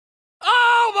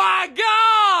my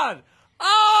God!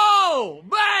 Oh,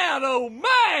 man, oh,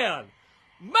 man!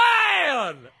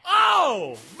 Man!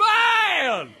 Oh,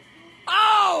 man!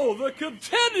 Oh, the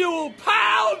continual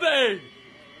pounding!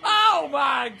 Oh,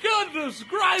 my goodness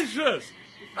gracious!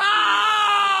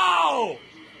 Oh!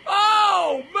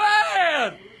 Oh,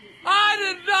 man! I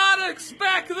did not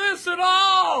expect this at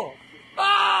all!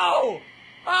 Oh!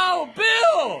 Oh,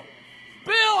 Bill!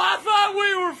 Bill, I thought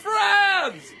we were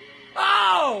friends!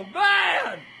 Oh,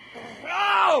 man!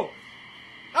 Oh!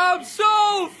 I'm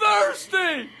so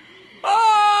thirsty!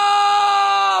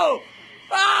 Oh!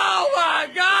 Oh, my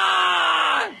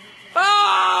God!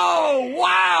 Oh,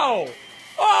 wow!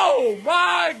 Oh,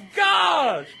 my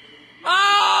gosh!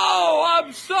 Oh,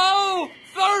 I'm so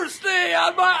thirsty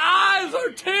and my eyes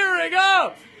are tearing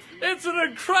up! It's an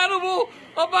incredible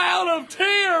amount of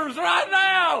tears right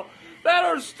now that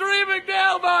are streaming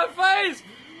down my face,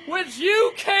 which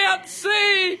you can't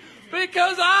see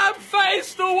because I'm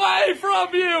faced away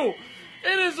from you.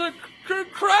 It is an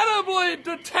incredibly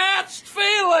detached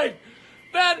feeling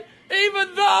that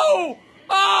even though,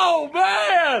 oh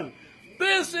man,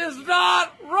 this is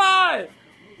not right.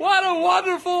 What a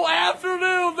wonderful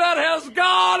afternoon that has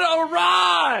gone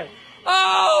awry.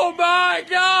 Oh my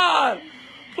God.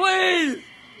 Please,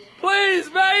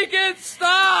 please make it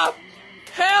stop.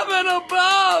 Heaven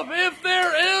above, if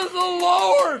there is a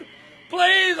Lord,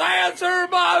 please answer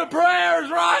my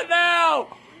prayers right now.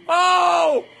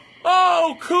 Oh,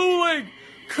 oh, cooling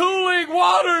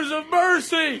waters of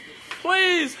mercy.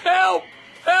 Please help,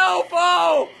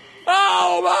 oh,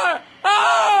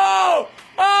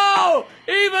 oh,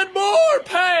 even more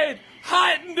pain,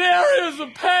 heightened areas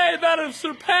of pain that have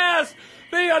surpassed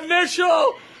the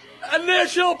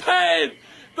initial pain.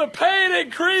 The pain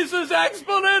increases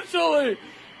exponentially.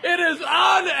 It is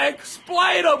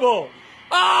unexplainable.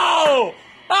 Oh,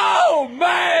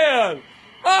 man.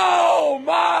 Oh,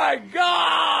 my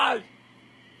God.